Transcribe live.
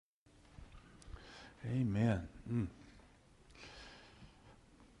Amen.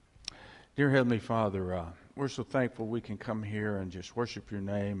 Dear Heavenly Father, we're so thankful we can come here and just worship your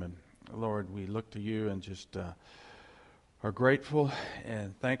name. And Lord, we look to you and just are grateful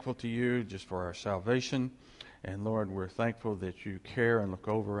and thankful to you just for our salvation. And Lord, we're thankful that you care and look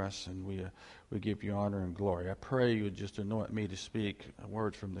over us, and we give you honor and glory. I pray you would just anoint me to speak a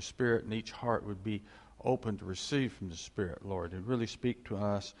word from the Spirit, and each heart would be open to receive from the Spirit, Lord, and really speak to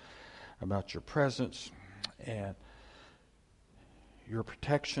us about your presence and your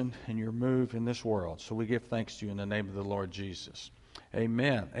protection and your move in this world. So we give thanks to you in the name of the Lord Jesus.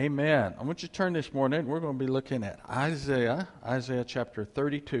 Amen. Amen. I want you to turn this morning. We're going to be looking at Isaiah chapter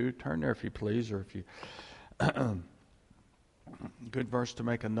 32. Turn there if you please, or if you... good verse to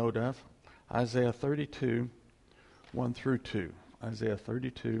make a note of. Isaiah 32, 1 through 2. Isaiah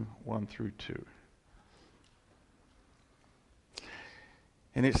 32, 1 through 2.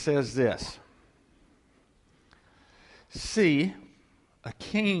 And it says this: See, a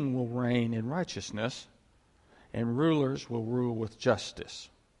king will reign in righteousness, and rulers will rule with justice.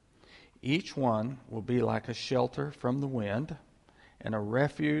 Each one will be like a shelter from the wind, and a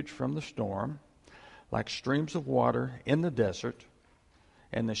refuge from the storm, like streams of water in the desert,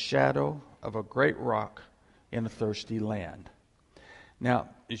 and the shadow of a great rock in a thirsty land. Now,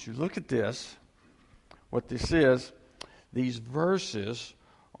 as you look at this, what this is, these verses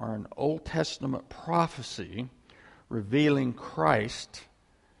are an Old Testament prophecy revealing Christ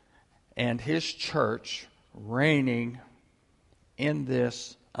and his church reigning in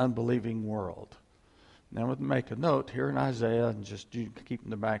this unbelieving world. Now, let's make a note here in Isaiah, and just you keep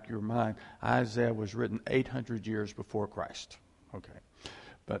in the back of your mind, Isaiah was written 800 years before Christ. Okay.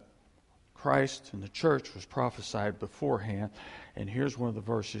 But Christ and the church was prophesied beforehand, and here's one of the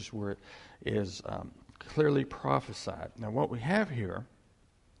verses where it is clearly prophesied. Now, what we have here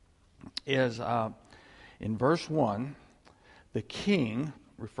is in verse 1, the king,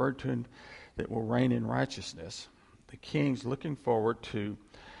 referred to that will reign in righteousness, the king's looking forward to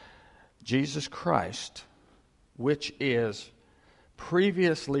Jesus Christ, which is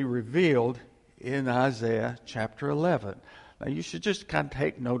previously revealed in Isaiah chapter 11. Now, you should just kind of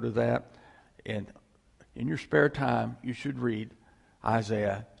take note of that, and in your spare time, you should read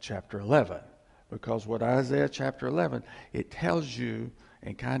Isaiah chapter 11, because what Isaiah chapter 11, it tells you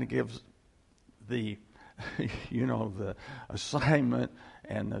and kind of gives the, the assignment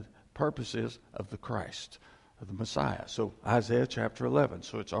and the purposes of the Christ, of the Messiah. So Isaiah chapter 11.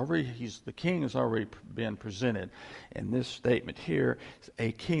 So it's already, the king has already been presented. And this statement here is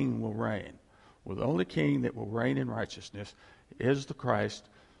a king will reign. Well, the only king that will reign in righteousness is the Christ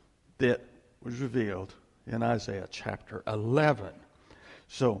that was revealed in Isaiah chapter 11.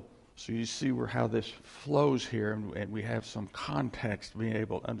 So you see how this flows here, and we have some context being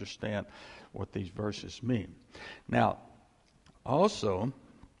able to understand what these verses mean. Now, also,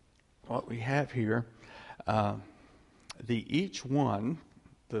 what we have here, in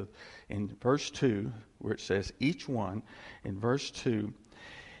verse 2, where it says each one, in verse 2,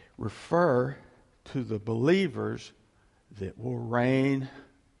 refer to the believers that will reign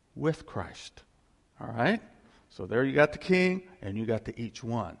with Christ. All right? So there you got the king, and you got the each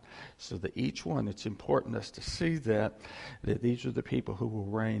one. So the each one, it's important us to see that these are the people who will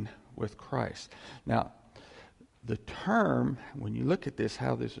reign with Christ. Now, the term, when you look at this,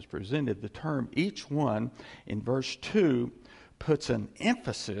 how this is presented, the term each one in verse 2 puts an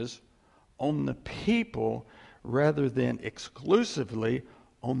emphasis on the people rather than exclusively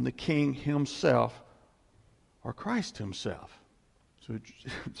on the king himself or Christ himself.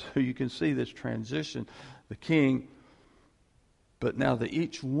 So you can see this transition, the king, but now the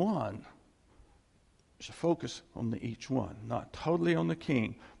each one is a focus on the each one, not totally on the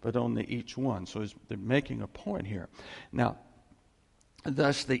king, but on the each one. So they're making a point here. Now,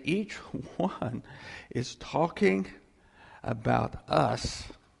 thus the each one is talking about us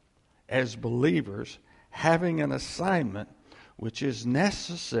as believers having an assignment which is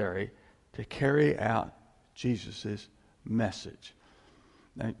necessary to carry out Jesus' message.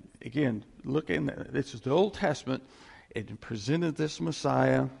 Now, again, this is the Old Testament. It presented this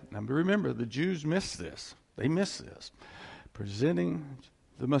Messiah. Now, remember, the Jews missed this. They missed this. Presenting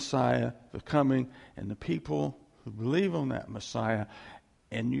the Messiah, the coming, and the people who believe on that Messiah.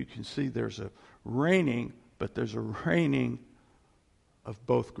 And you can see there's a reigning, but there's a reigning of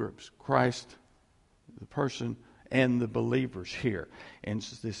both groups. Christ, the person, and the believers here. And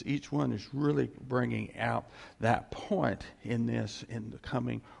so this each one is really bringing out that point in the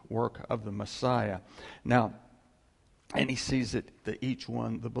coming work of the Messiah. Now, and he sees that each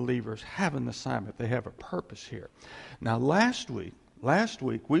one, the believers, have an assignment. They have a purpose here. Now, last week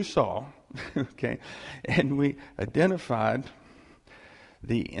we saw Okay, and we identified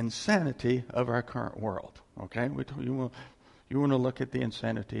the insanity of our current world. Okay, you want to look at the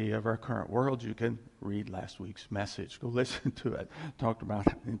insanity of our current world, you can read last week's message. Go listen to it. Talked about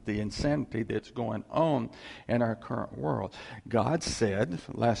the insanity that's going on in our current world. God said,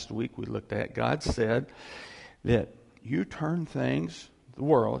 last week we looked at, God said that you turn things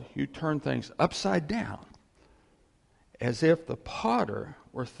upside down as if the potter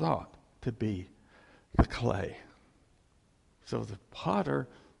were thought to be the clay. So the potter,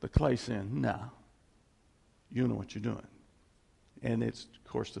 the clay saying, "No, you know what you're doing." And it's,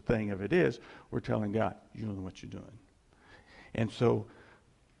 of course, the thing of it is, we're telling God, "You know what you're doing." And so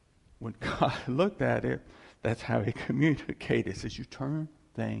when God looked at it, that's how he communicated. He says, you turn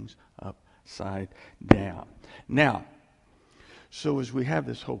things upside down. Now, so as we have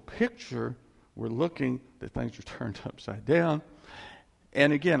this whole picture, we're looking that things are turned upside down.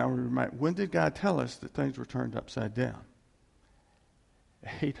 And again, I would remind, when did God tell us that things were turned upside down?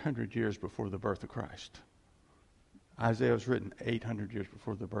 800 years before the birth of Christ. Isaiah was written 800 years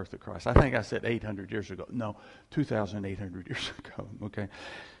before the birth of Christ. I think I said 800 years ago. No, 2,800 years ago. Okay,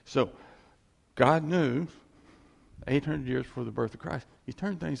 so God knew 800 years before the birth of Christ, he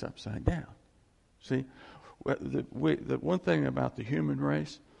turned things upside down. See, the one thing about the human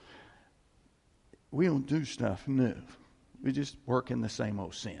race, we don't do stuff new. We just work in the same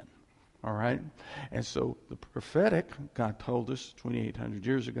old sin. All right? And so the prophetic, God told us 2,800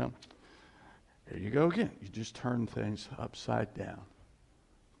 years ago, there you go again. You just turn things upside down.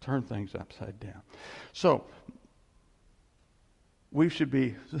 Turn things upside down. So we should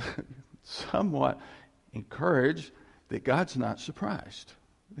be somewhat encouraged that God's not surprised.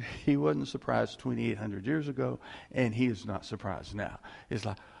 He wasn't surprised 2,800 years ago, and he is not surprised now. It's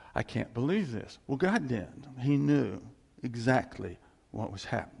like, I can't believe this. Well, God did. He knew exactly what was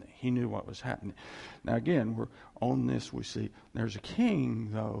happening. He knew what was happening. Now, again, we're on this. We see there's a king,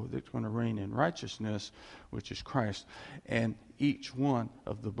 though, that's going to reign in righteousness, which is Christ. And each one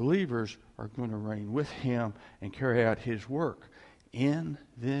of the believers are going to reign with him and carry out his work in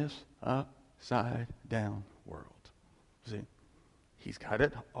this upside-down world. See, he's got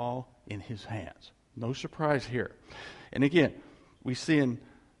it all in his hands. No surprise here. And again, we see in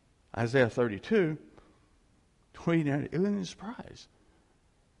Isaiah 32, it wasn't a surprise.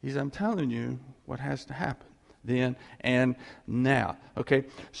 I'm telling you what has to happen then and now. Okay,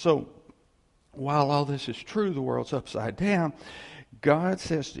 so while all this is true, the world's upside down, God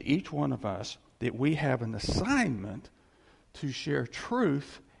says to each one of us that we have an assignment to share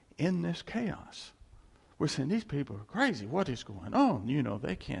truth in this chaos. We're saying, these people are crazy. What is going on? You know,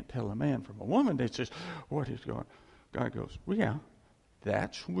 they can't tell a man from a woman. They just, what is going on? God goes, well, yeah,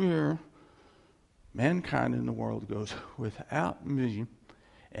 that's where mankind in the world goes without me.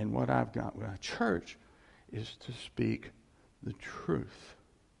 And what I've got with our church is to speak the truth.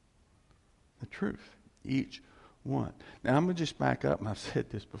 The truth. Each one. Now, I'm going to just back up, and I've said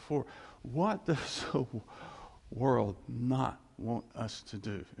this before. What does the world not want us to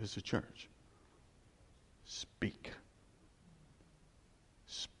do as a church? Speak.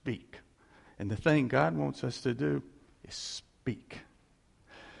 Speak. And the thing God wants us to do is speak.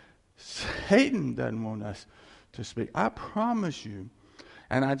 Satan doesn't want us to speak. I promise you,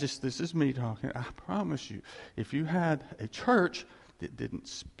 and this is me talking, I promise you, if you had a church that didn't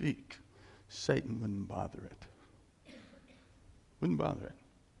speak, Satan wouldn't bother it. Wouldn't bother it.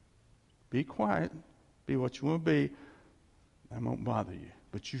 Be quiet. Be what you want to be. I won't bother you.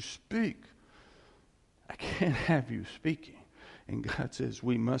 But you speak. I can't have you speaking. And God says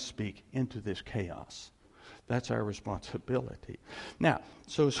we must speak into this chaos. That's our responsibility. Now,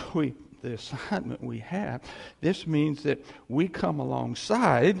 so as the assignment we have, this means that we come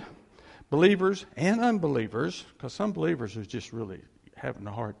alongside believers and unbelievers, because some believers are just really having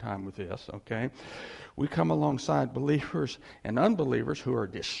a hard time with this, okay? We come alongside believers and unbelievers who are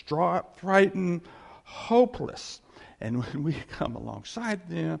distraught, frightened, hopeless. And when we come alongside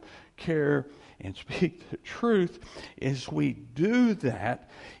them, care, and speak the truth, as we do that,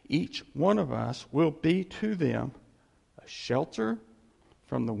 each one of us will be to them a shelter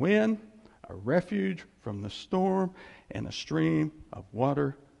from the wind, a refuge from the storm, and a stream of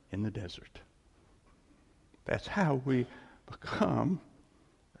water in the desert. That's how we become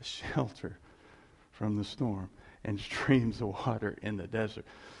a shelter from the storm and streams of water in the desert.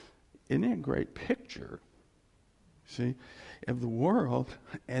 Isn't it a great picture, see, of the world?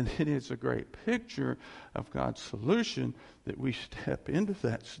 And it is a great picture of God's solution that we step into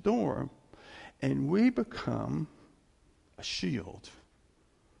that storm and we become a shield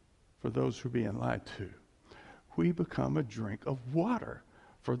for those who are being lied to. We become a drink of water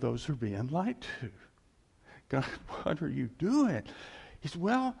for those who are being lied to. God, what are you doing? He said,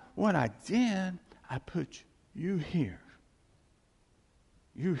 well, what I did, I put you here.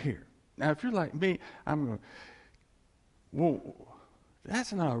 You here. Now, if you're like me, I'm going, well,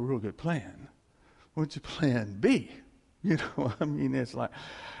 that's not a real good plan. What's your plan B? You know, I mean, it's like,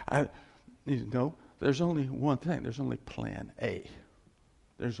 there's only one thing. There's only plan A.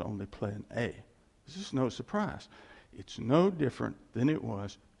 There's only plan A. This is no surprise. It's no different than it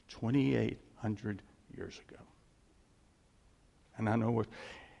was 2,800 years ago. And I know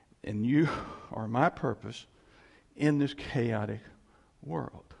and you are my purpose in this chaotic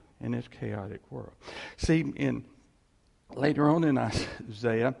world. In this chaotic world. See, later on in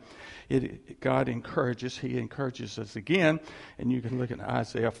Isaiah, God encourages us again, and you can look at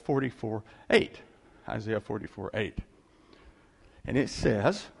Isaiah 44:8. Isaiah 44:8. And it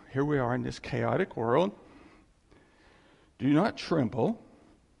says, here we are in this chaotic world. Do not tremble.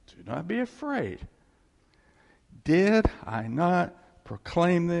 Do not be afraid. Did I not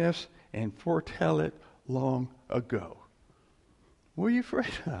proclaim this and foretell it long ago? What are you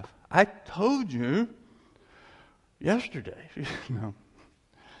afraid of? I told you yesterday.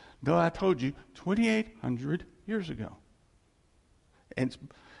 No, I told you 2,800 years ago. And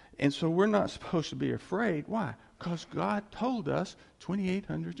so we're not supposed to be afraid. Why? Because God told us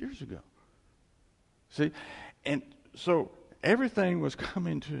 2,800 years ago. See? And so everything was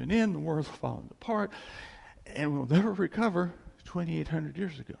coming to an end. The world's falling apart. And we'll never recover 2,800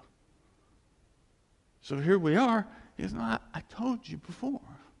 years ago. So here we are. It's not, I told you before.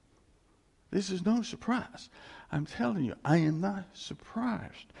 This is no surprise. I'm telling you, I am not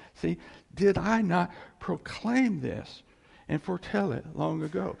surprised. See, did I not proclaim this and foretell it long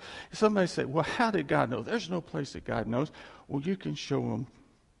ago? Somebody said, well, how did God know? There's no place that God knows. Well, you can show them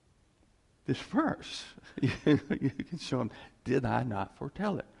this verse. You can show them, did I not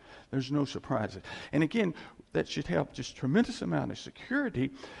foretell it? There's no surprises. And again, that should help just tremendous amount of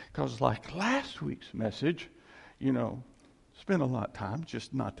security, because like last week's message, spent a lot of time,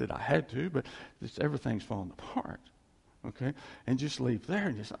 just not that I had to, but everything's falling apart. Okay? And just leave there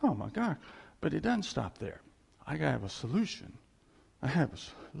and just, oh my God. But it doesn't stop there. I gotta have a solution. I have a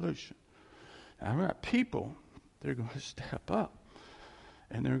solution. I've got people, they're going to step up,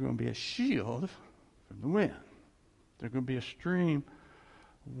 and they're going to be a shield from the wind. They're going to be a stream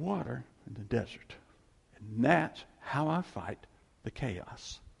of water in the desert. And that's how I fight the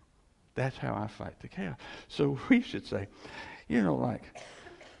chaos. That's how I fight the chaos. So we should say,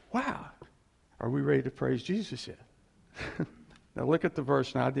 wow, are we ready to praise Jesus yet? Now look at the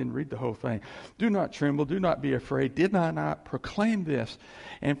verse. Now I didn't read the whole thing. Do not tremble. Do not be afraid. Did I not proclaim this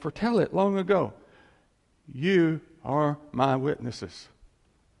and foretell it long ago? You are my witnesses.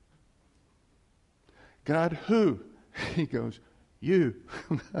 God who? He goes, you.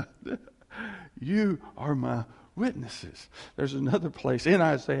 You are my witnesses. There's another place in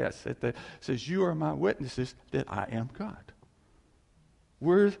Isaiah that says, you are my witnesses that I am God.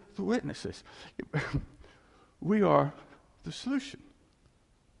 We're the witnesses. We are the solution.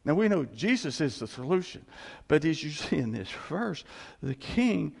 Now we know Jesus is the solution, but as you see in this verse, the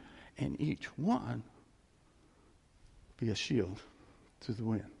king and each one be a shield to the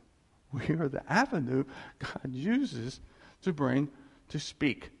wind. We are the avenue God uses to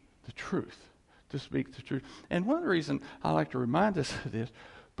speak the truth. To speak the truth. And one reason I like to remind us of this,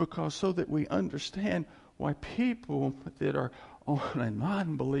 because so that we understand why people that are on a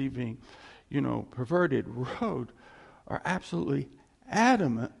non-believing, perverted road are absolutely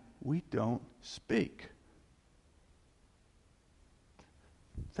adamant we don't speak.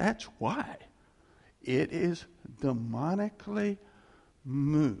 That's why it is demonically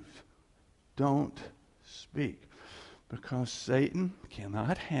moved. Don't speak. Because Satan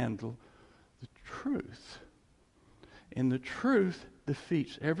cannot handle the truth. And the truth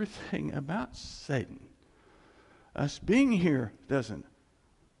defeats everything about Satan. Us being here doesn't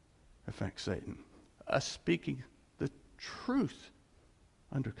affect Satan. Us speaking the truth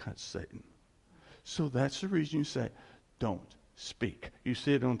undercuts Satan. So that's the reason you say, don't speak. You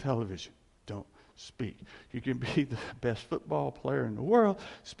see it on television. Don't speak. You can be the best football player in the world,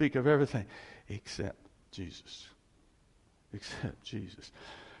 speak of everything except Jesus. Except Jesus.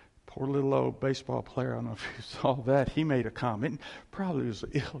 Poor little old baseball player, I don't know if you saw that. He made a comment, probably was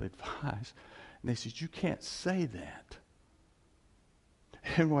ill-advised. And they said, you can't say that.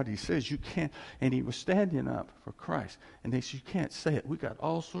 And what he says, you can't. And he was standing up for Christ. And they said, you can't say it. We got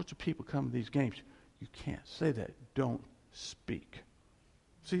all sorts of people coming to these games. You can't say that. Don't speak.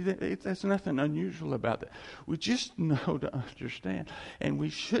 See, there's nothing unusual about that. We just know to understand. And we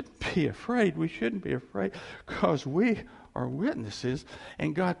shouldn't be afraid. We shouldn't be afraid because we are witnesses,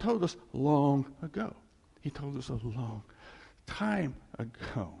 and God told us long ago. He told us a long time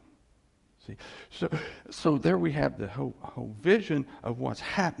ago. See, so there we have the whole vision of what's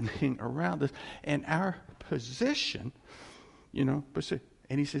happening around us and our position, and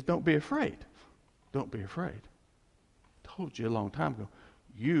he says, don't be afraid. Don't be afraid. Told you a long time ago,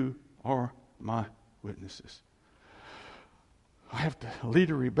 you are my witnesses. I have to lead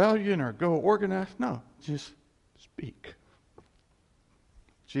a rebellion or go organize. No, just speak.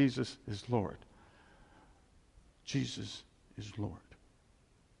 Jesus is Lord. Jesus is Lord.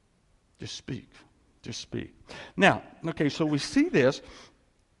 Just speak. Just speak. Now, okay, so we see this,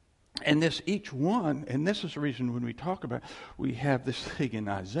 and this each one, and this is the reason when we talk about, we have this thing in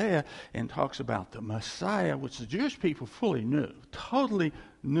Isaiah and talks about the Messiah, which the Jewish people fully knew, totally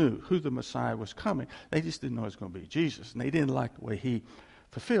knew who the Messiah was coming. They just didn't know it was going to be Jesus, and they didn't like the way he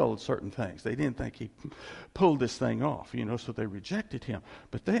fulfilled certain things. They didn't think he pulled this thing off, so they rejected him.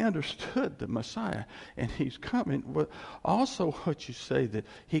 But they understood the Messiah, and he's coming. But also what you say that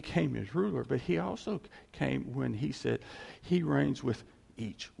he came as ruler, but he also came when he said he reigns with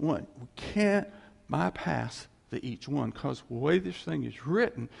each one. We can't bypass the each one, because the way this thing is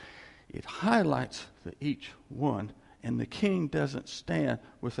written, it highlights the each one, and the king doesn't stand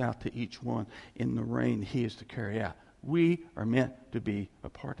without the each one in the reign he is to carry out. We are meant to be a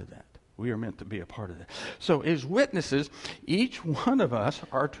part of that. We are meant to be a part of that. So as witnesses, each one of us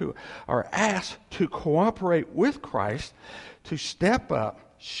are asked to cooperate with Christ, to step up,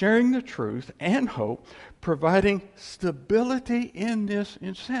 sharing the truth and hope, providing stability in this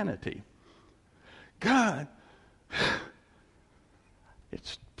insanity. God,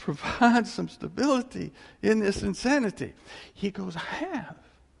 it provides some stability in this insanity. He goes, I have.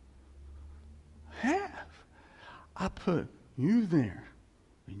 I put you there,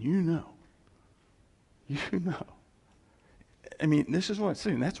 and you know. I mean, this is what it's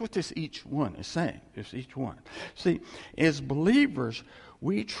saying. That's what this each one is saying. This each one. See, as believers,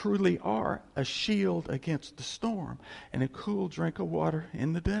 we truly are a shield against the storm and a cool drink of water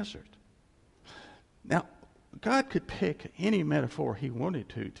in the desert. Now, God could pick any metaphor he wanted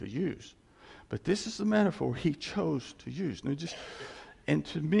to use, but this is the metaphor he chose to use. Now, and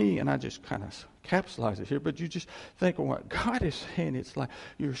to me, and I just kind of capsulize it here, but you just think of what God is saying. It's like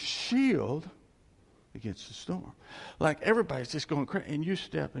your shield against the storm. Like everybody's just going crazy, and you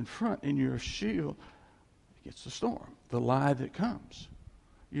step in front, and your shield against the storm, the lie that comes,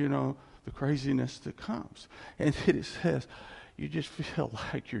 the craziness that comes. And it says, you just feel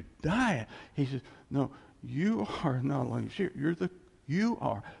like you're dying. He says, no, you are not only shield, you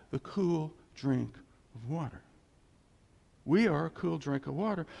are the cool drink of water. We are a cool drink of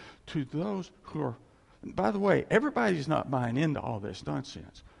water to those who are, by the way, everybody's not buying into all this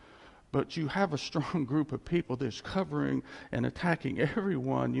nonsense. But you have a strong group of people that's covering and attacking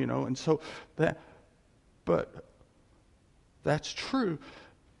everyone, and so that's true.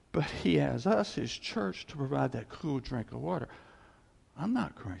 But he has us, his church, to provide that cool drink of water. I'm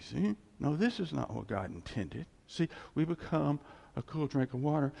not crazy. No, this is not what God intended. See, we become a cool drink of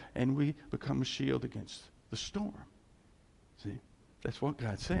water, and we become a shield against the storm. See, that's what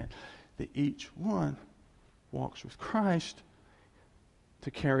God's saying. That each one walks with Christ to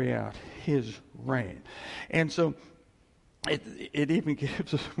carry out his reign. And so it even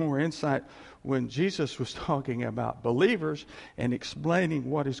gives us more insight when Jesus was talking about believers and explaining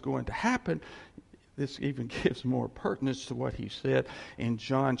what is going to happen. This even gives more pertinence to what he said in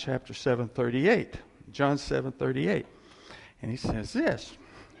John chapter 7:38. John 7:38. And he says this,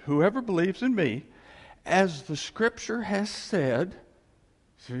 whoever believes in me, as the scripture has said,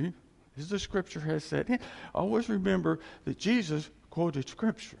 see, as the scripture has said, always remember that Jesus quoted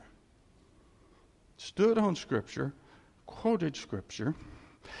scripture, stood on scripture, quoted scripture,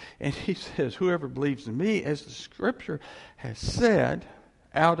 and he says, whoever believes in me, as the scripture has said,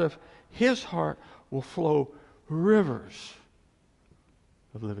 out of his heart will flow rivers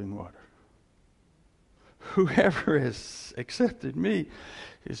of living water. Whoever has accepted me,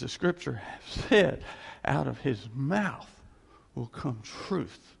 as the scripture has said, out of his mouth will come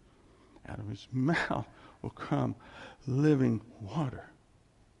truth. Out of his mouth will come living water.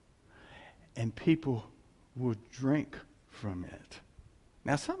 And people will drink from it.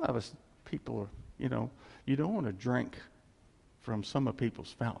 Now, some of us people are, you don't want to drink from some of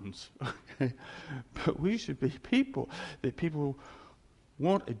people's fountains. Okay? But we should be people that people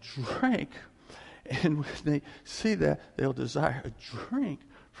want a drink, and when they see that, they'll desire a drink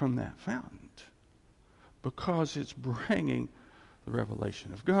from that fountain. Because it's bringing the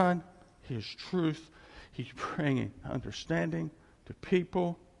revelation of God, his truth. He's bringing understanding to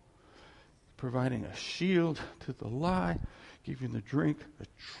people, providing a shield to the lie, giving the drink of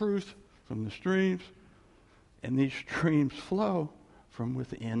truth from the streams. And these streams flow from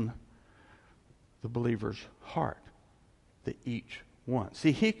within the believer's heart, the each one.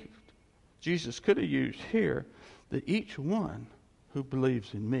 See, Jesus could have used here the each one who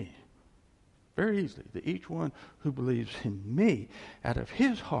believes in me. Very easily, the each one who believes in me, out of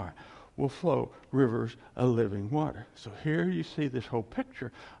his heart will flow rivers of living water. So here you see this whole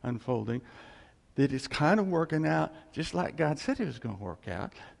picture unfolding, that it's kind of working out just like God said it was going to work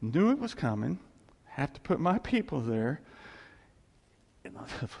out. Knew it was coming. Have to put my people there. And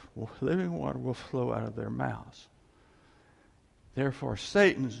living water will flow out of their mouths. Therefore,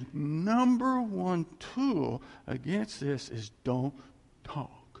 Satan's number one tool against this is don't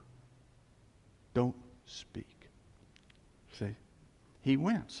talk. Don't speak. See? He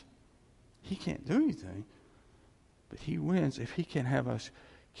wins. He can't do anything, but he wins if he can have us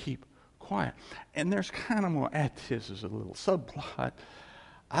keep quiet. And there's kind of more, add this as a little subplot.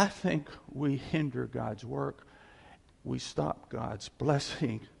 I think we hinder God's work. We stop God's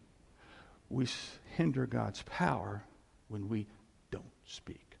blessing. We hinder God's power when we don't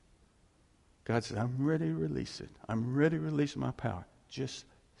speak. God says, I'm ready to release it. I'm ready to release my power. Just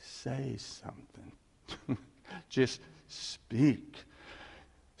say something. Just speak.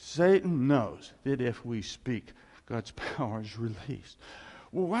 Satan knows that if we speak, God's power is released.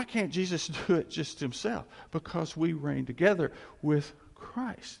 Well, why can't Jesus do it just himself? Because we reign together with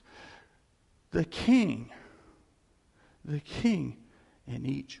Christ. The King and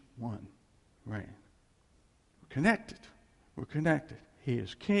each one reign. We're connected. We're connected. He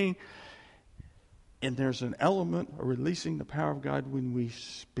is King. And there's an element of releasing the power of God when we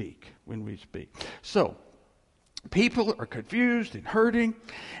speak. When we speak. So, people are confused and hurting.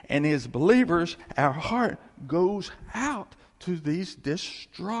 And as believers, our heart goes out to these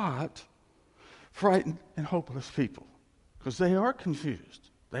distraught, frightened, and hopeless people. Because they are confused.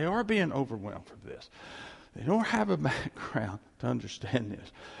 They are being overwhelmed from this. They don't have a background to understand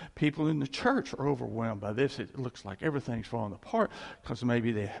this. People in the church are overwhelmed by this. It looks like everything's falling apart because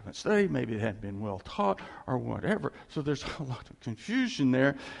maybe they haven't studied, maybe they haven't been well taught, or whatever. So there's a lot of confusion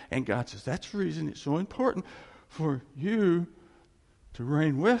there. And God says, that's the reason it's so important for you to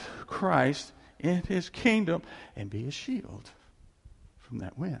reign with Christ in his kingdom and be a shield from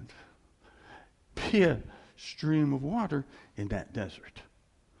that wind. Be a stream of water in that desert.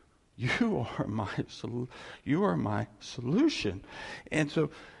 You are my solution. And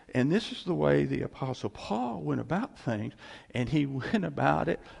this is the way the Apostle Paul went about things, and he went about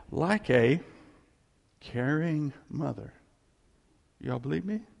it like a caring mother. Y'all believe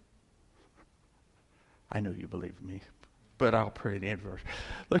me? I know you believe me, but I'll pray the end verse.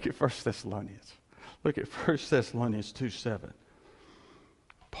 Look at 1 Thessalonians. Look at 1 Thessalonians 2:7.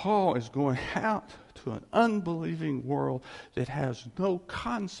 Paul is going out to an unbelieving world that has no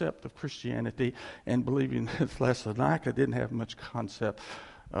concept of Christianity, and believing that Thessalonica didn't have much concept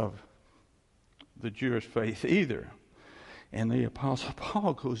of the Jewish faith either. And the Apostle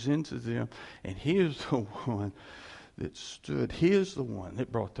Paul goes into them, and he is the one that stood. He is the one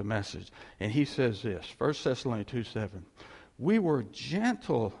that brought the message. And he says this, 1 Thessalonians 2:7, we were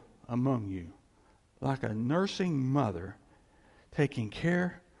gentle among you, like a nursing mother taking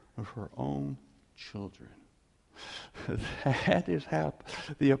care of her own children. That is how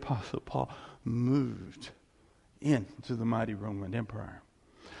the Apostle Paul moved into the mighty Roman Empire.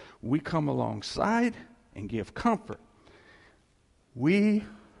 We come alongside and give comfort. We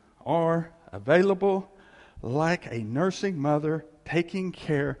are available like a nursing mother taking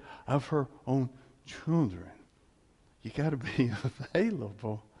care of her own children. You got to be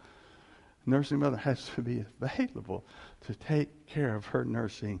available. Nursing mother has to be available to take care of her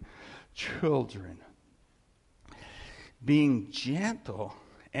nursing children. Being gentle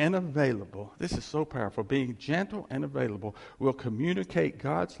and available, this is so powerful. Being gentle and available will communicate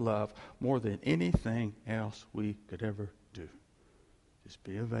God's love more than anything else we could ever do. Just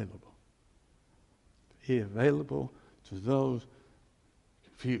be available. Be available to those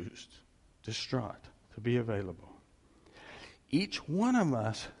confused, distraught, to be available. Each one of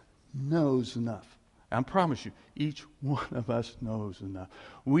us knows enough. I promise you, each one of us knows enough.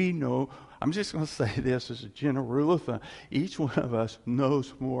 We know, I'm just going to say this as a general rule of thumb, each one of us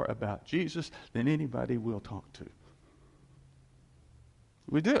knows more about Jesus than anybody we'll talk to.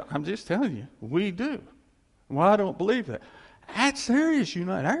 We do. I'm just telling you, we do. Well, I don't believe that. That's their issue,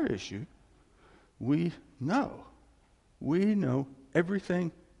 not our issue. We know. We know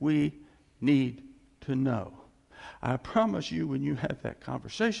everything we need to know. I promise you, when you have that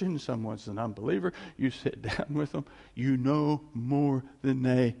conversation, someone's an unbeliever, you sit down with them, you know more than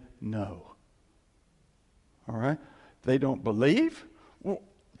they know. All right? They don't believe? Well,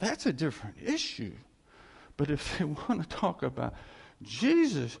 that's a different issue. But if they want to talk about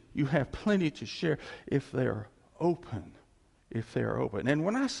Jesus, you have plenty to share if they're open. If they're open. And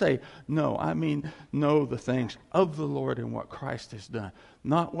when I say know, I mean know the things of the Lord and what Christ has done,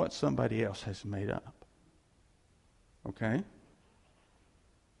 not what somebody else has made up. Okay?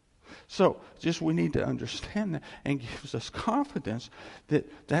 So, just we need to understand that, and gives us confidence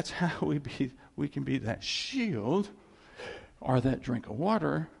that that's how we can be that shield or that drink of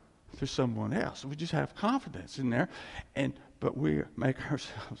water to someone else. We just have confidence in there, but we make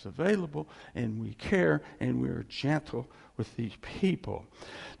ourselves available, and we care, and we're gentle with these people.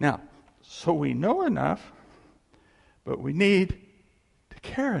 Now, so we know enough, but we need to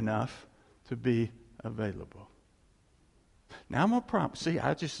care enough to be available. Now, I'm going to promise. See,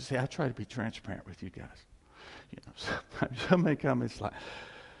 I try to be transparent with you guys. Sometimes somebody comes like,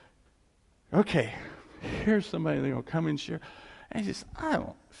 okay, here's somebody they're going to come and share. And I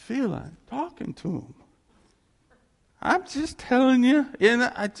don't feel like talking to them. I'm just telling you, and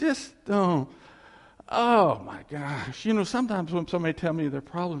I just don't. Oh, my gosh. Sometimes when somebody tells me their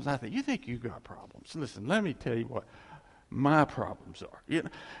problems, I think, you think you got problems. Listen, let me tell you what my problems are.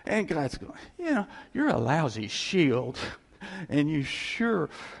 And God's going, you're a lousy shield, and you're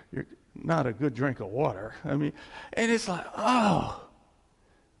not a good drink of water. And it's like, oh.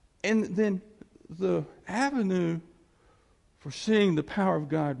 And then the avenue for seeing the power of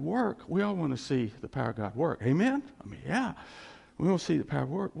God work, we all want to see the power of God work. Amen? Yeah. We want to see the power of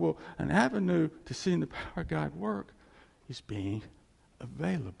work. Well, an avenue to seeing the power of God work is being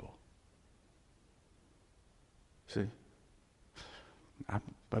available. See? I'm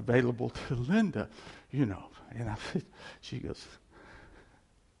available to Linda, and she goes,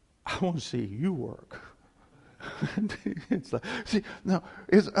 I want to see you work. It's like, see, no,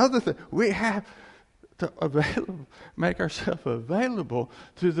 it's other things. We have to make ourselves available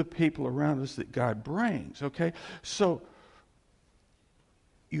to the people around us that God brings, okay? So,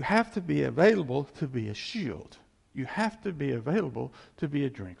 you have to be available to be a shield. You have to be available to be a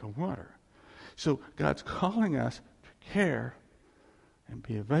drink of water. So, God's calling us to care and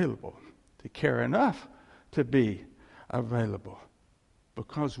be available, to care enough to be available,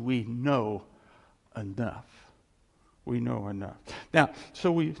 because we know enough. We know enough. Now,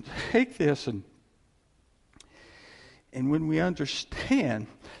 so we take this and when we understand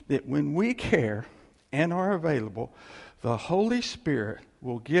that when we care and are available, the Holy Spirit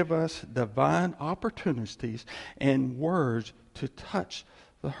will give us divine opportunities and words to touch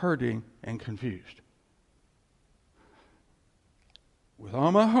the hurting and confused. With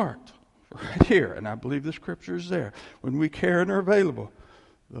all my heart, right here, and I believe the scripture is there, when we care and are available,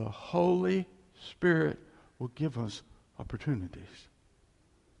 the Holy Spirit will give us opportunities.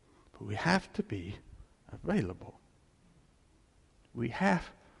 But we have to be available. We have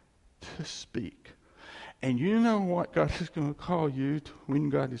to speak. And you know what God is going to call you to, when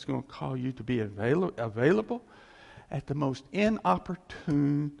God is going to call you to be available? At the most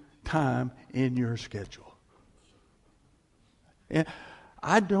inopportune time in your schedule. And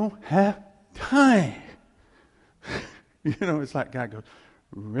I don't have time. It's like God goes,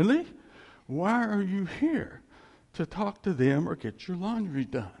 really? Why are you here? To talk to them or get your laundry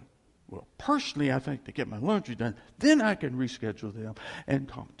done? Well, personally, I think to get my laundry done, then I can reschedule them and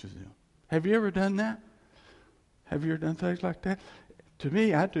talk to them. Have you ever done that? Have you ever done things like that? To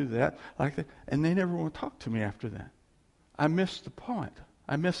me, I do that like that, and they never want to talk to me after that. I missed the point.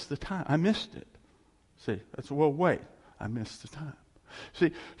 I missed the time. I missed it. See, that's, well, wait. I missed the time.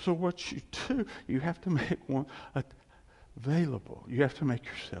 See, so what you do, you have to make one available. You have to make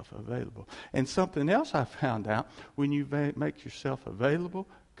yourself available. And something else I found out, when you make yourself available,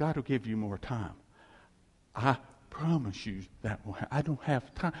 God will give you more time. I promise you that. I don't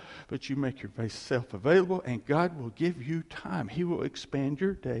have time, but you make yourself available, and God will give you time. He will expand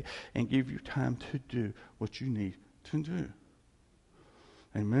your day and give you time to do what you need to do.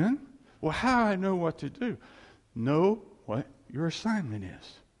 Amen? Well, how do I know what to do? Know what your assignment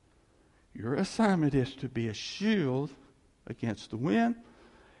is. Your assignment is to be a shield against the wind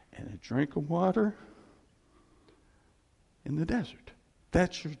and a drink of water in the desert.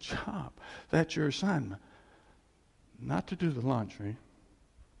 That's your job. That's your assignment. Not to do the laundry.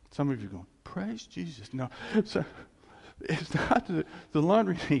 Some of you are going, praise Jesus. No, so it's not the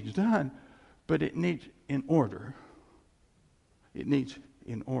laundry needs done, but it needs in order. It needs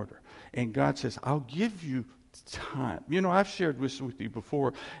in order. And God says, I'll give you time. I've shared this with you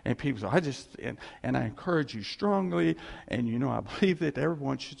before, and people say, and I encourage you strongly, and I believe that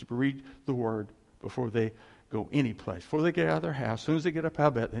everyone should read the Word before they go any place. Before they get out of their house, as soon as they get up out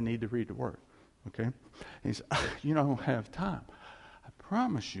of bed, they need to read the Word. Okay? And he said, you don't have time. I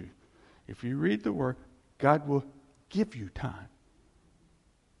promise you, if you read the Word, God will give you time.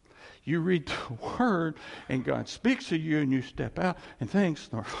 You read the Word, and God speaks to you, and you step out, and things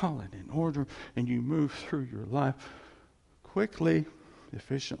start falling in order, and you move through your life quickly,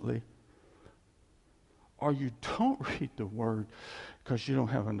 efficiently. Or you don't read the Word because you don't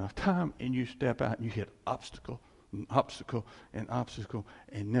have enough time, and you step out, and you hit obstacle, and obstacle, and obstacle,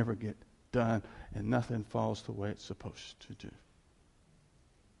 and never get done, and nothing falls the way it's supposed to do.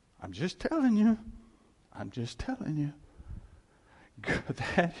 I'm just telling you. I'm just telling you.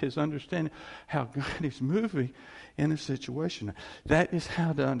 That is understanding how God is moving in a situation. That is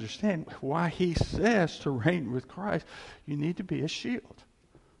how to understand why he says to reign with Christ, you need to be a shield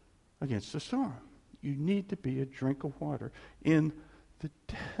against the storm. You need to be a drink of water in the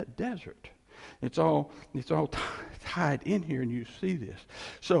desert. It's all tied in here, and you see this.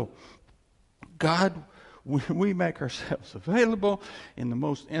 So, God, when we make ourselves available in the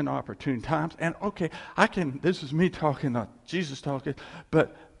most inopportune times, and okay, this is me talking, not Jesus talking,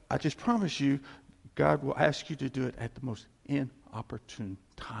 but I just promise you, God will ask you to do it at the most inopportune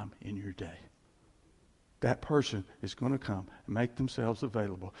time in your day. That person is going to come and make themselves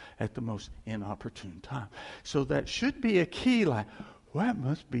available at the most inopportune time. So that should be a key, like, well, that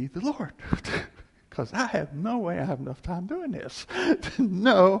must be the Lord. Because I have no way I have enough time doing this.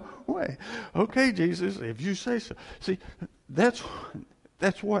 No way. Okay, Jesus, if you say so. See, that's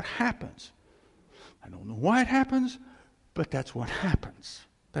what happens. I don't know why it happens, but that's what happens.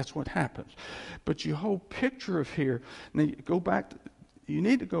 That's what happens. But your whole picture of here, now you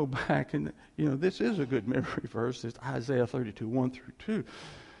need to go back, and this is a good memory verse. It's Isaiah 32, 1 through 2.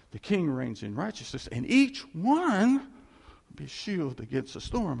 The king reigns in righteousness, and each one will be a shield against a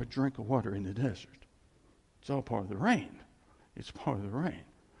storm, a drink of water in the desert. It's all part of the reign. It's part of the reign.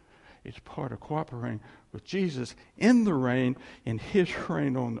 It's part of cooperating with Jesus in the reign, in his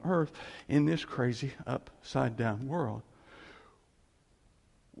reign on earth, in this crazy upside down world.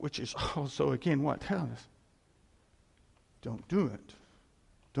 Which is also, again, what tells us? Don't do it.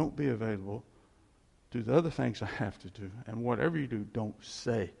 Don't be available. Do the other things I have to do. And whatever you do, don't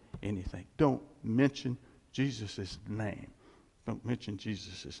say anything. Don't mention Jesus' name. Don't mention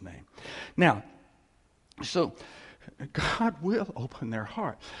Jesus' name. Now, so God will open their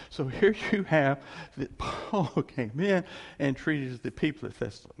heart. So here you have that Paul came in and treated the people at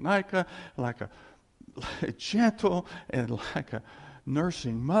Thessalonica like a gentle and like a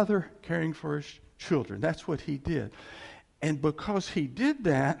nursing mother caring for his children. That's what he did. And because he did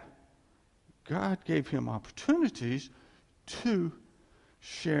that, God gave him opportunities to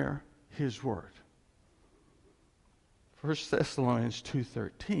share his word. 1 Thessalonians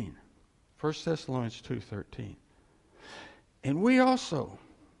 2:13. 1 Thessalonians 2:13. And we also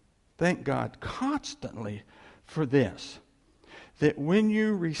thank God constantly for this, that when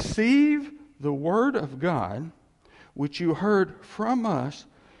you receive the word of God, which you heard from us,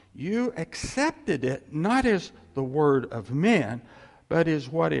 you accepted it not as the word of men, but as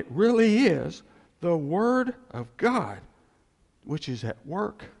what it really is, the word of God, which is at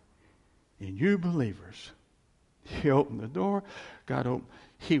work in you believers. He opened the door. God opened.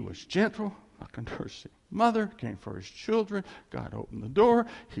 He was gentle, like a nursing mother, came for his children. God opened the door.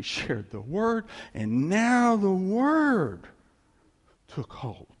 He shared the word. And now the word took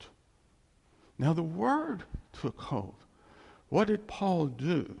hold. Now the word took hold. What did Paul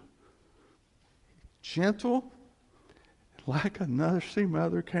do? Gentle, like a nursing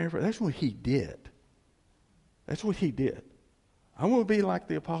mother came for. That's what he did. That's what he did. I want to be like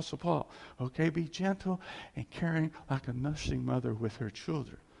the Apostle Paul. Okay, be gentle and caring like a nursing mother with her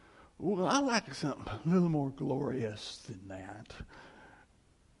children. Well, I like something a little more glorious than that.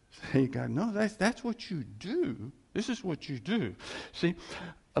 Say, God, no, that's what you do. This is what you do. See,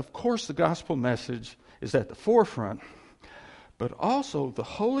 of course, the gospel message is at the forefront, but also the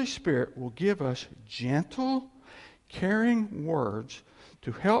Holy Spirit will give us gentle, caring words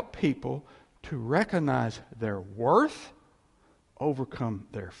to help people to recognize their worth, overcome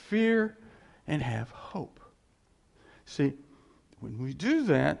their fear, and have hope. See, when we do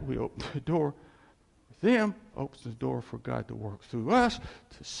that, we open the door with them, opens the door for God to work through us,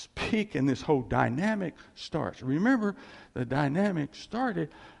 to speak, and this whole dynamic starts. Remember, the dynamic started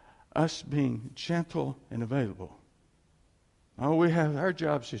us being gentle and available. Oh, our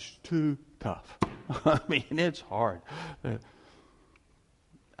job's just too tough. I mean, it's hard.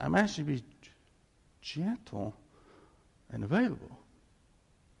 I'm asking you to be gentle and available.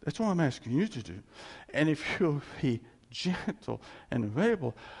 That's what I'm asking you to do. And if you'll be gentle and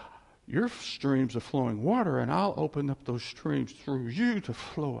available, your streams of flowing water, and I'll open up those streams through you to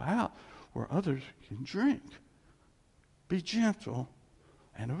flow out, where others can drink. Be gentle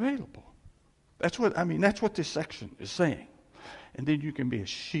and available. That's what this section is saying. And then you can be a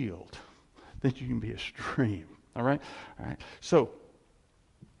shield. Then you can be a stream. All right? All right. So,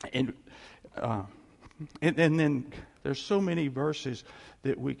 and then there's so many verses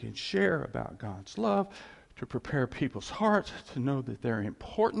that we can share about God's love to prepare people's hearts to know that they're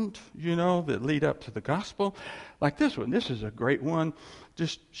important, that lead up to the gospel. Like this one. This is a great one.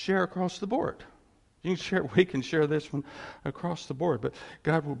 Just share across the board. We can share this one across the board. But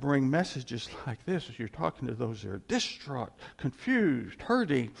God will bring messages like this as you're talking to those that are distraught, confused,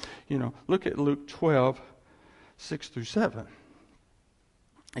 hurting. Look at Luke 12, 6 through 7.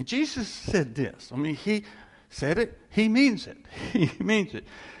 And Jesus said this. He said it. He means it. He means it.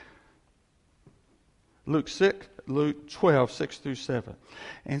 Luke 12, 6 through 7.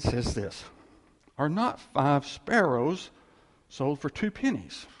 And says this. Are not 5 sparrows sold for 2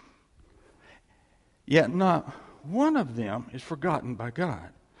 pennies? Yet not one of them is forgotten by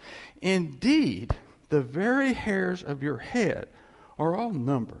God. Indeed, the very hairs of your head are all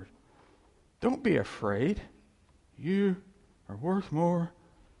numbered. Don't be afraid. You are worth more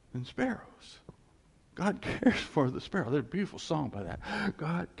than sparrows. God cares for the sparrow. There's a beautiful song by that.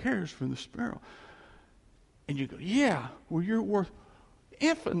 God cares for the sparrow. And you go, yeah, well, you're worth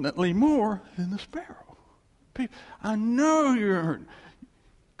infinitely more than the sparrow. People, I know you're...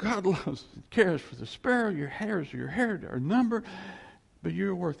 God loves and cares for the sparrow. Your hairs are numbered, but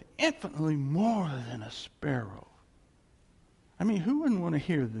you're worth infinitely more than a sparrow. Who wouldn't want to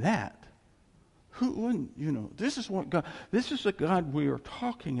hear that? Who wouldn't, this is the God we are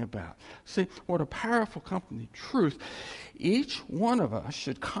talking about. See, what a powerful company truth. Each one of us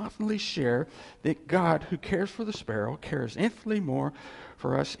should confidently share that God who cares for the sparrow cares infinitely more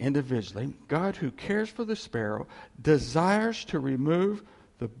for us individually. God who cares for the sparrow desires to remove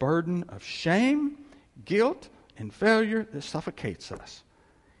the burden of shame, guilt, and failure that suffocates us.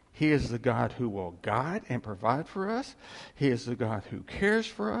 He is the God who will guide and provide for us. He is the God who cares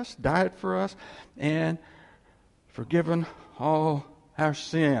for us, died for us, and forgiven all our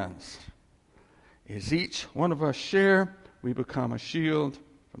sins. As each one of us share, we become a shield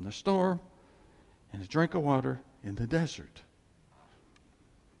from the storm and a drink of water in the desert.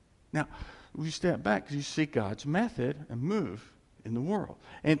 Now, we step back because you see God's method and move in the world.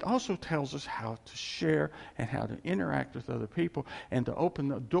 And it also tells us how to share and how to interact with other people and to open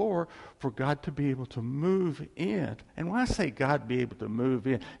the door for God to be able to move in. And when I say God be able to move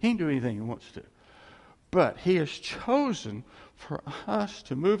in, He can do anything He wants to. But He has chosen for us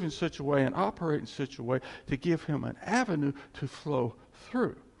to move in such a way and operate in such a way to give Him an avenue to flow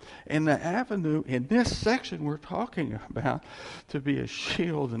through. And the avenue in this section we're talking about to be a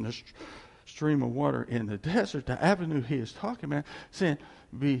shield and a stream of water in the desert, the avenue He is talking about, saying,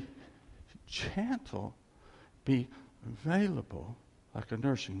 be gentle, be available like a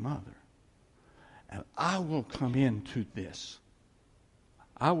nursing mother. And I will come into this.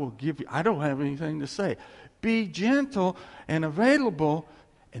 I will give you, I don't have anything to say. Be gentle and available,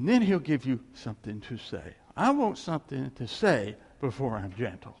 and then He'll give you something to say. I want something to say before I'm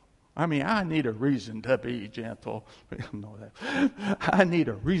gentle. I need a reason to be gentle. No, I need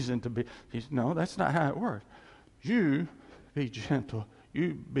a reason to be. No, that's not how it works. You be gentle.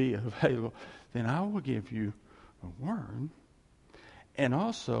 You be available. Then I will give you a word. And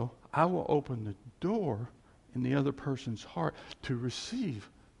also, I will open the door in the other person's heart to receive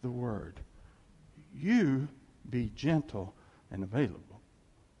the word. You be gentle and available.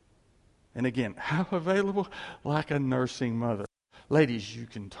 And again, how available? Like a nursing mother. Ladies, you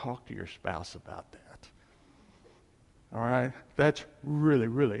can talk to your spouse about that. All right? That's really,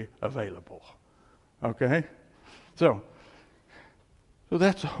 really available. Okay? So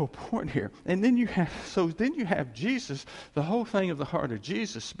that's the whole point here. And then you have Jesus, the whole thing of the heart of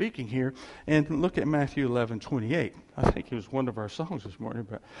Jesus speaking here. And look at Matthew 11:28. I think it was one of our songs this morning.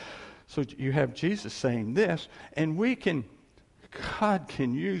 But so you have Jesus saying this, and God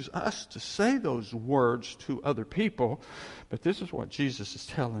can use us to say those words to other people, but this is what Jesus is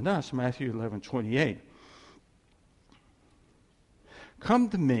telling us, Matthew 11:28. Come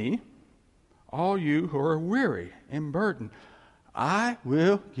to me, all you who are weary and burdened. I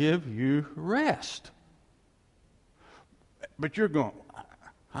will give you rest. But you're going,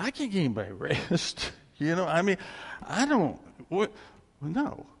 I can't give anybody rest. I don't.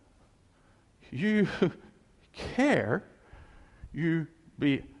 No. You care. You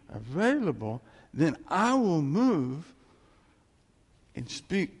be available, then I will move and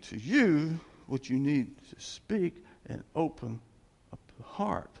speak to you what you need to speak and open up the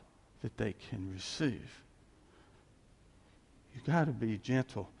heart that they can receive. You got to be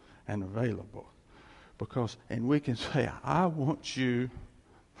gentle and available. And we can say, I want you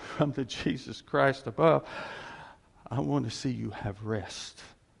from the Jesus Christ above. I want to see you have rest.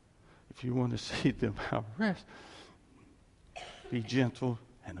 If you want to see them have rest, be gentle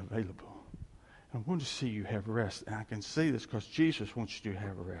and available. I want to see you have rest. And I can see this because Jesus wants you to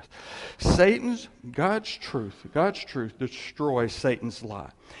have rest. God's truth destroys Satan's lie.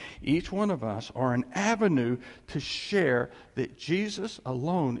 Each one of us are an avenue to share that Jesus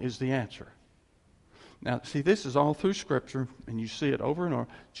alone is the answer. Now, see, this is all through Scripture, and you see it over and over.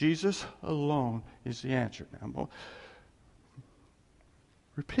 Jesus alone is the answer. Now, I'm going to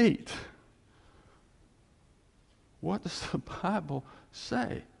repeat. What does the Bible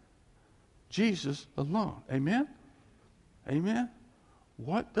say? Jesus alone. Amen? Amen?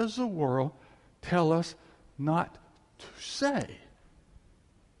 What does the world tell us not to say?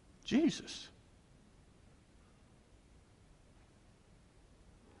 Jesus.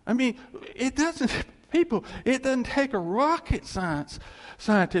 I mean, it doesn't take a rocket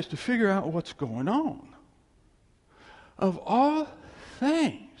scientist to figure out what's going on. Of all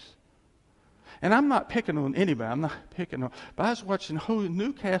things. And I'm not picking on anybody. But I was watching a whole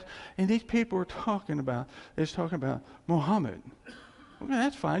newscast, and these people were talking about Muhammad. Okay,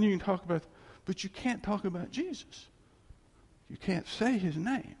 that's fine. You can talk about, but you can't talk about Jesus. You can't say his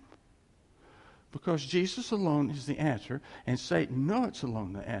name. Because Jesus alone is the answer, and Satan knows it's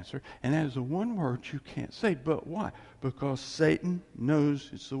alone the answer, and that is the one word you can't say. But why? Because Satan knows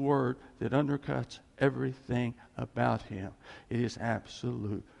it's the word that undercuts everything about him. It is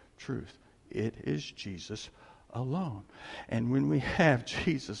absolute truth. It is Jesus alone. And when we have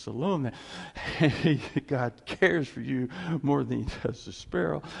Jesus alone, God cares for you more than he does the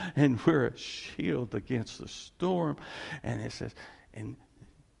sparrow, and we're a shield against the storm. And it says, and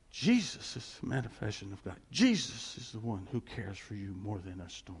Jesus is the manifestation of God. Jesus is the one who cares for you more than a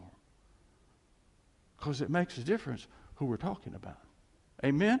storm. Because it makes a difference who we're talking about.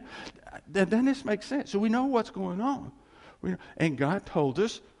 Amen? Then this makes sense. So we know what's going on. And God told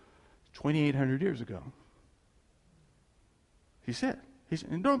us 2,800 years ago. He said,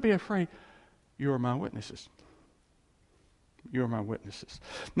 and don't be afraid, you are my witnesses. You are my witnesses.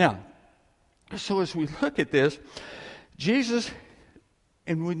 Now, so as we look at this, Jesus,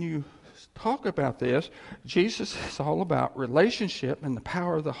 and when you talk about this, Jesus is all about relationship and the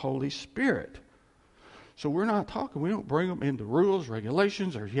power of the Holy Spirit. So we don't bring them into rules,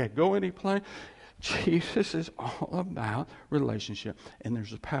 regulations, or go any place. Jesus is all about relationship, and there's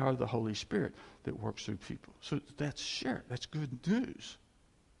the power of the Holy Spirit that works through people. So that's good news.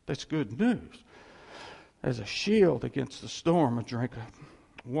 That's good news. As a shield against the storm, a drink of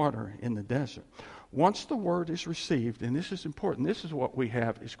water in the desert. Once the word is received, and this is important, this is what we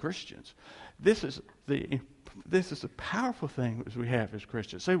have as Christians. This is the powerful thing that we have as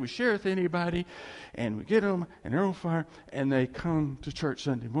Christians. Say we share with anybody, and we get them, and they're on fire, and they come to church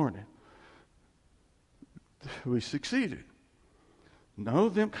Sunday morning. We succeeded. No,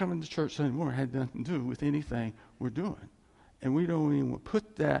 them coming to church Sunday morning had nothing to do with anything we're doing. And we don't even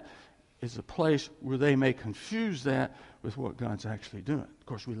put that as a place where they may confuse that with what God's actually doing. Of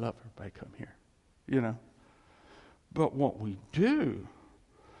course, we love everybody come here, But what we do,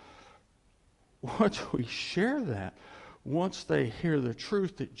 once we share that, once they hear the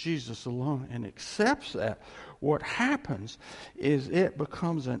truth that Jesus alone and accepts that, what happens is it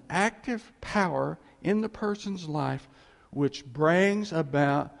becomes an active power in the person's life which brings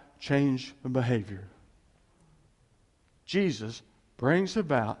about change of behavior. Jesus brings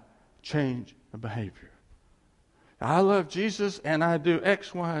about change of behavior. I love Jesus and I do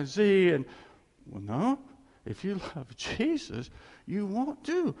X, Y, Z. And well, no. If you love Jesus, you won't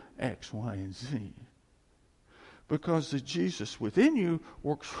do X, Y, and Z. Because the Jesus within you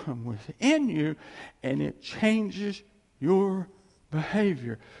works from within you, and it changes your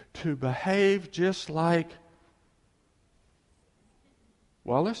behavior to behave just like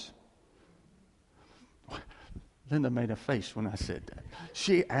Wallace. Linda made a face when I said that.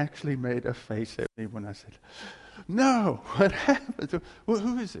 She actually made a face at me when I said, no, what happened? Well,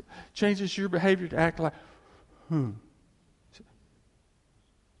 who is it? Changes your behavior to act like, who?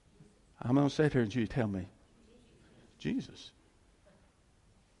 I'm going to sit here and you tell me. Jesus.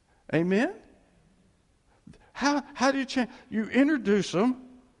 Amen? How do you change? You introduce them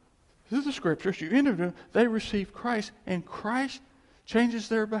through the scriptures. You introduce them. They receive Christ, and Christ changes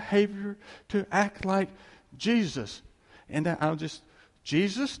their behavior to act like Jesus. And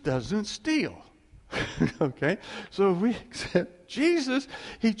Jesus doesn't steal. Okay? So if we accept Jesus,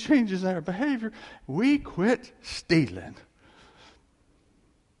 he changes our behavior. We quit stealing.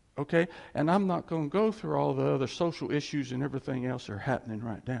 Okay? And I'm not going to go through all the other social issues and everything else that are happening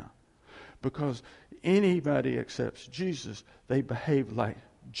right now. Because anybody accepts Jesus, they behave like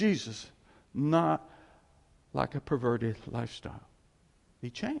Jesus, not like a perverted lifestyle. They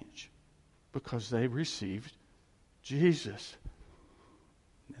change because they received Jesus.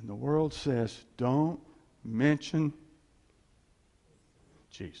 And the world says, don't mention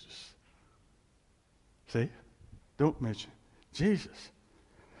Jesus. See? Don't mention Jesus.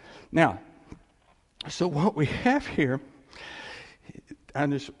 Now, so what we have here, I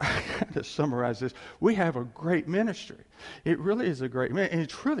kind of summarize this. We have a great ministry. It really is a great ministry. And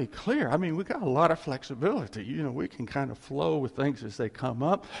it's really clear. I mean, we got a lot of flexibility. You know, we can kind of flow with things as they come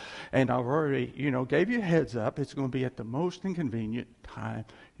up. And I've already, gave you a heads up. It's going to be at the most inconvenient time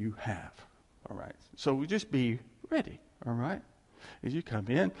you have. All right. So just be ready. All right. As you come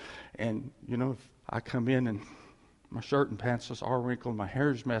in, and, if I come in and my shirt and pants is all wrinkled, my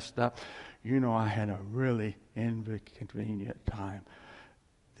hair's messed up, I had a really inconvenient time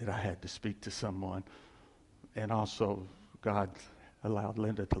that I had to speak to someone. And also, God allowed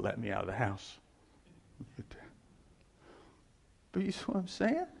Linda to let me out of the house. But you see what I'm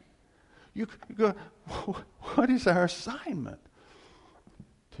saying? You go, what is our assignment?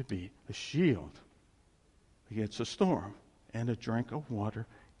 To be a shield against a storm and a drink of water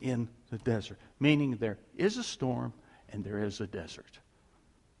in the desert. Meaning there is a storm and there is a desert.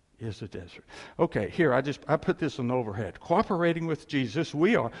 Is a desert. Okay, here, I put this on overhead. Cooperating with Jesus.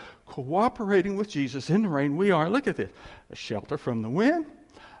 We are cooperating with Jesus in the rain. We are, look at this, a shelter from the wind,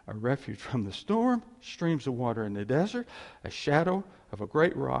 a refuge from the storm, streams of water in the desert, a shadow of a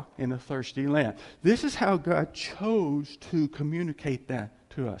great rock in a thirsty land. This is how God chose to communicate that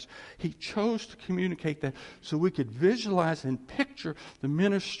to us. He chose to communicate that so we could visualize and picture the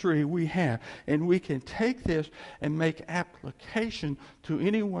ministry we have. And we can take this and make application to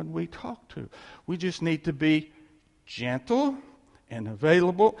anyone we talk to. We just need to be gentle and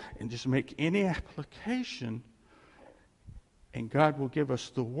available and just make any application. And God will give us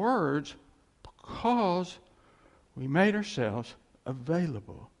the words because we made ourselves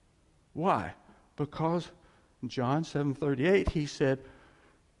available. Why? Because in John 7:38, he said,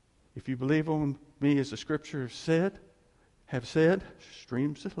 if you believe on me, as the scripture have said,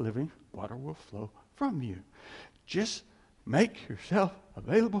 streams of living water will flow from you. Just make yourself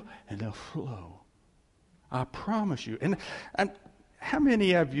available and they'll flow. I promise you. And how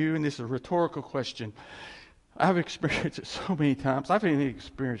many of you, and this is a rhetorical question, I've experienced it so many times. I've even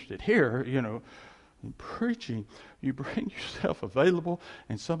experienced it here, in preaching. You bring yourself available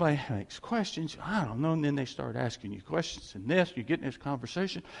and somebody makes questions. I don't know. And then they start asking you questions and this. You get in this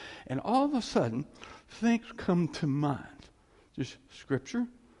conversation. And all of a sudden, things come to mind. Just scripture,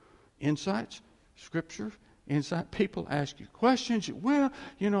 insights, scripture, insight. People ask you questions. Well,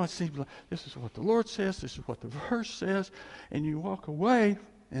 it seems like this is what the Lord says. This is what the verse says. And you walk away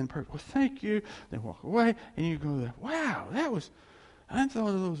and, well, thank you. They walk away and you go, wow, I haven't thought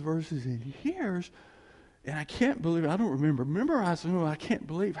of those verses in years. And I can't believe, I don't remember memorizing them. I can't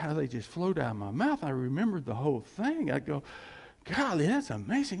believe how they just flowed out of my mouth. I remembered the whole thing. I go, golly, that's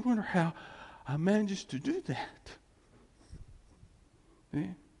amazing. I wonder how I managed to do that.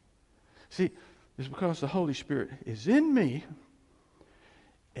 Yeah. See, it's because the Holy Spirit is in me,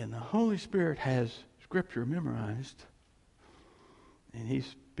 and the Holy Spirit has Scripture memorized, and He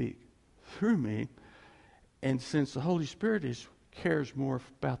speaks through me. And since the Holy Spirit cares more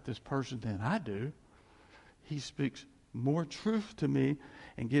about this person than I do, He speaks more truth to me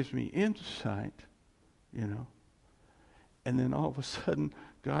and gives me insight, And then all of a sudden,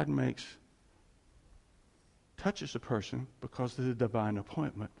 God touches a person because of the divine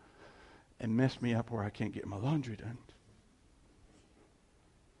appointment and mess me up where I can't get my laundry done.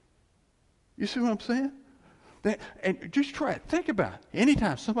 You see what I'm saying? And just try it. Think about it.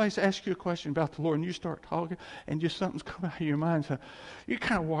 Anytime somebody's asked you a question about the Lord and you start talking and just something's come out of your mind, so you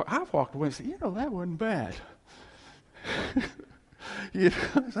kind of I've walked away and said, that wasn't bad.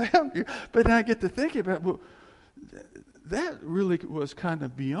 But then I get to thinking about, well, that really was kind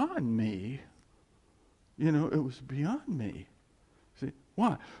of beyond me. It was beyond me. See,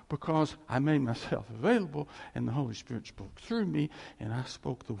 why? Because I made myself available and the Holy Spirit spoke through me and I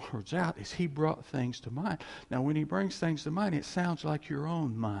spoke the words out as He brought things to mind. Now, when He brings things to mind, it sounds like your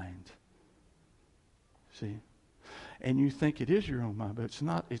own mind. See? And you think it is your own mind, but it's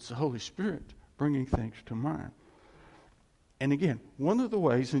not. It's the Holy Spirit bringing things to mind. And again, one of the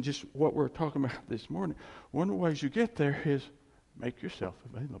ways, and just what we're talking about this morning, one of the ways you get there is make yourself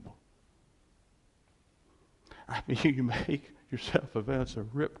available. I mean, you make yourself available. It's a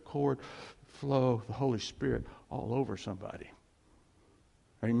ripcord flow of the Holy Spirit all over somebody.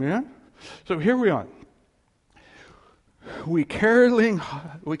 Amen? So here we are. We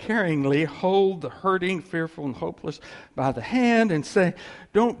caringly hold the hurting, fearful, and hopeless by the hand and say,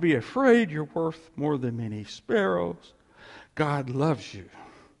 don't be afraid, you're worth more than many sparrows. God loves you.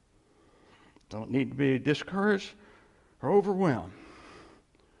 Don't need to be discouraged or overwhelmed.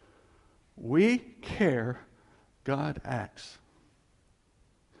 We care, God acts.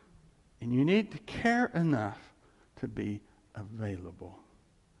 And you need to care enough to be available.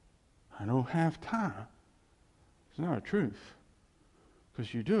 I don't have time. It's not a truth.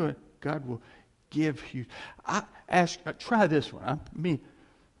 Because you do it, God will give you. Try this one.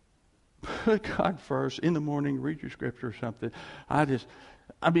 Put God first in the morning, read your scripture or something.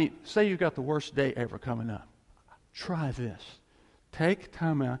 Say you got the worst day ever coming up. Try this. Take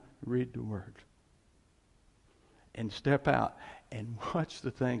time out, read the Word. And step out and watch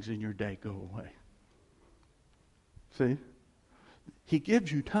the things in your day go away. See? He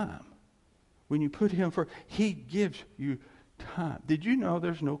gives you time. When you put Him first, He gives you time. Did you know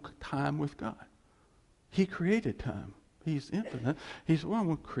there's no time with God? He created time. He's infinite. He said, well, I'm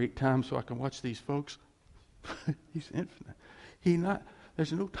going to create time so I can watch these folks. He's infinite.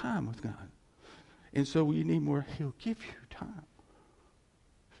 There's no time with God. And so you need more. He'll give you time.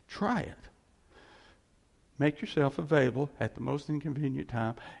 Try it. Make yourself available at the most inconvenient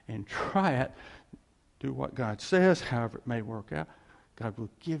time and try it. Do what God says, however it may work out. God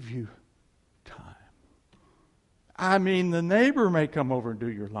will give you time. The neighbor may come over and do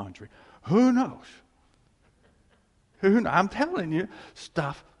your laundry. Who knows? I'm telling you,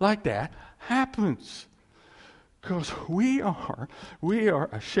 stuff like that happens. Because we are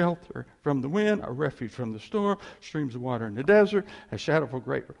a shelter from the wind, a refuge from the storm, streams of water in the desert, a shadow of a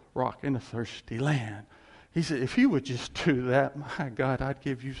great rock in a thirsty land. He said, if you would just do that, my God, I'd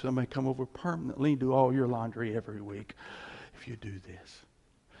give you somebody come over permanently and do all your laundry every week if you do this.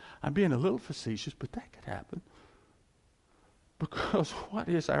 I'm being a little facetious, but that could happen. Because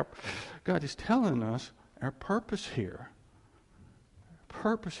God is telling us our purpose here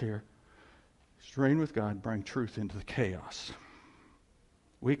is to reign with God, bring truth into the chaos.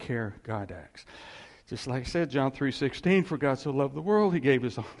 We care, God acts. Just like I said, John 3:16, for God so loved the world, He gave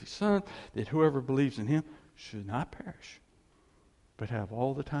His only Son, that whoever believes in Him should not perish, but have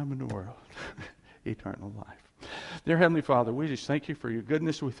all the time in the world, eternal life. Dear Heavenly Father, we just thank You for Your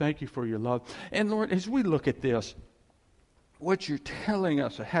goodness. We thank You for Your love. And Lord, as we look at this, what You're telling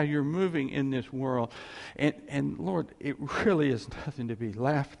us, how You're moving in this world, and Lord, it really is nothing to be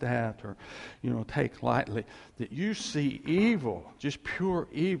laughed at or, take lightly. That You see evil, just pure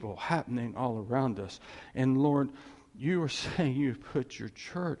evil, happening all around us. And Lord, You are saying You've put Your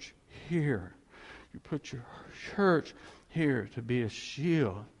church here. You put Your church here to be a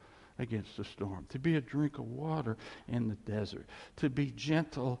shield against the storm, to be a drink of water in the desert, to be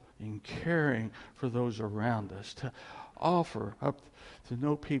gentle and caring for those around us, to offer up to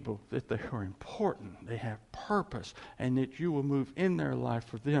know people that they are important, they have purpose, and that You will move in their life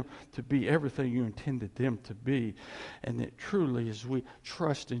for them to be everything You intended them to be. And that truly, as we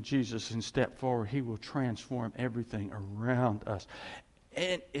trust in Jesus and step forward, He will transform everything around us.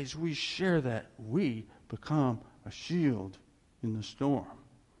 And as we share that, we become a shield in the storm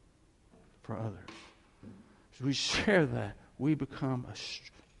for others. As we share that, we become a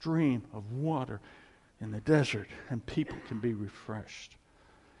stream of water in the desert, and people can be refreshed.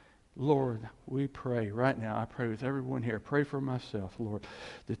 Lord, we pray right now. I pray with everyone here. Pray for myself, Lord,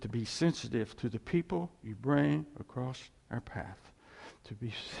 that to be sensitive to the people You bring across our path, to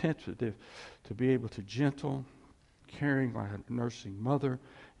be sensitive, to be able to gentle, caring like a nursing mother,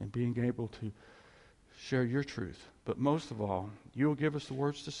 and being able to share Your truth. But most of all, You'll give us the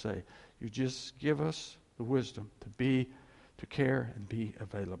words to say. You just give us the wisdom to care and be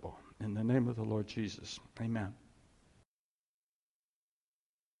available. In the name of the Lord Jesus, amen.